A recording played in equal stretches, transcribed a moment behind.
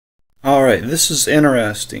Alright, this is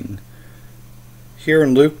interesting. Here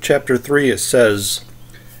in Luke chapter 3 it says,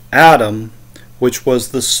 Adam, which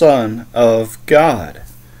was the Son of God.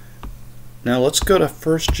 Now let's go to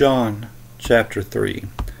 1 John chapter 3.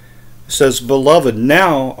 It says, Beloved,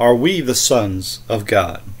 now are we the sons of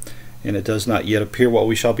God. And it does not yet appear what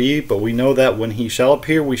we shall be, but we know that when he shall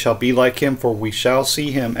appear, we shall be like him, for we shall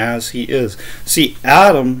see him as he is. See,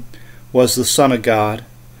 Adam was the Son of God,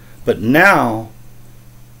 but now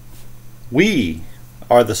we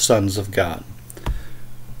are the sons of God.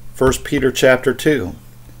 1 Peter chapter 2,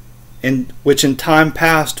 which in time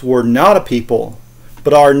past were not a people,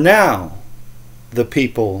 but are now the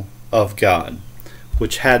people of God,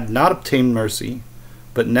 which had not obtained mercy,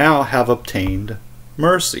 but now have obtained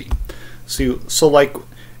mercy. See, so like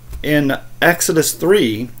in Exodus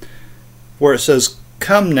 3, where it says,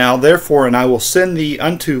 Come now, therefore, and I will send thee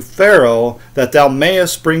unto Pharaoh, that thou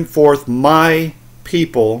mayest bring forth my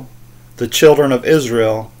people, the children of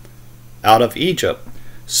Israel, out of Egypt.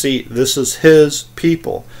 See, this is his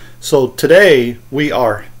people. So today we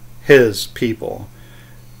are his people.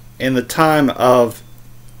 In the time of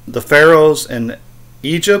the pharaohs in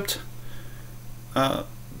Egypt,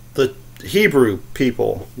 the Hebrew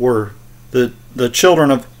people were the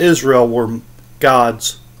children of Israel were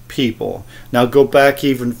God's people. Now go back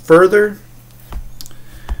even further,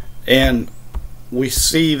 and we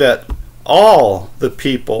see that all the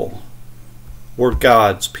people were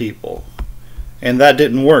God's people, and that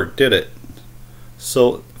didn't work, did it?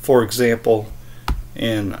 So, for example,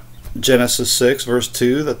 in Genesis 6 verse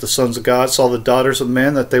 2, that the sons of God saw the daughters of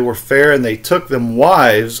men, that they were fair, and they took them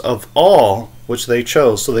wives of all which they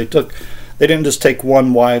chose. So they didn't just take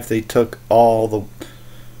one wife, they took all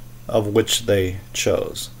of which they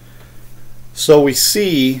chose. So we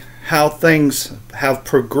see how things have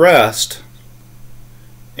progressed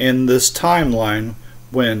in this timeline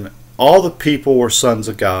when all the people were sons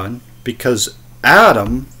of God, because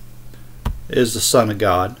Adam is the son of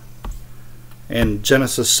God. In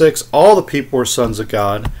Genesis 6, all the people were sons of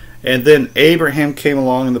God. And then Abraham came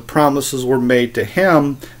along and the promises were made to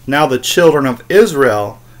him. Now the children of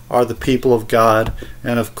Israel are the people of God.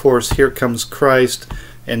 And of course, here comes Christ.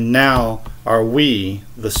 And now are we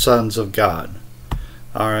the sons of God.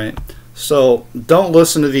 Alright, so don't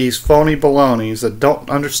listen to these phony balonies that don't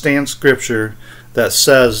understand Scripture that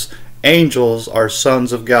says angels are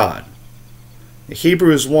sons of God.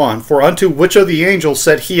 Hebrews 1, For unto which of the angels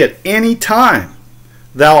said he at any time,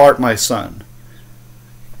 Thou art my son?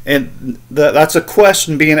 And that's a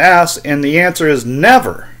question being asked, and the answer is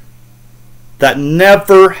never. That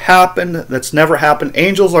never happened. That's never happened.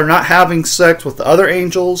 Angels are not having sex with other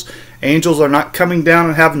angels. Angels are not coming down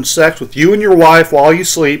and having sex with you and your wife while you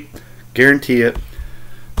sleep. Guarantee it.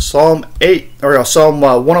 Psalm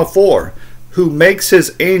 104, who makes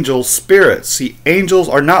his angels spirits. See, angels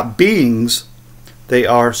are not beings, they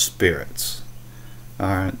are spirits.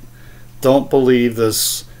 Alright. Don't believe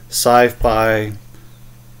this sci-fi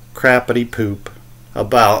crappity poop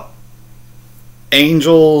about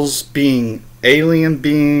angels being alien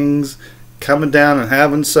beings coming down and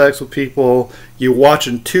having sex with people. You're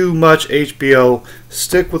watching too much HBO.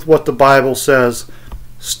 Stick with what the Bible says.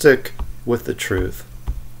 Stick with the truth.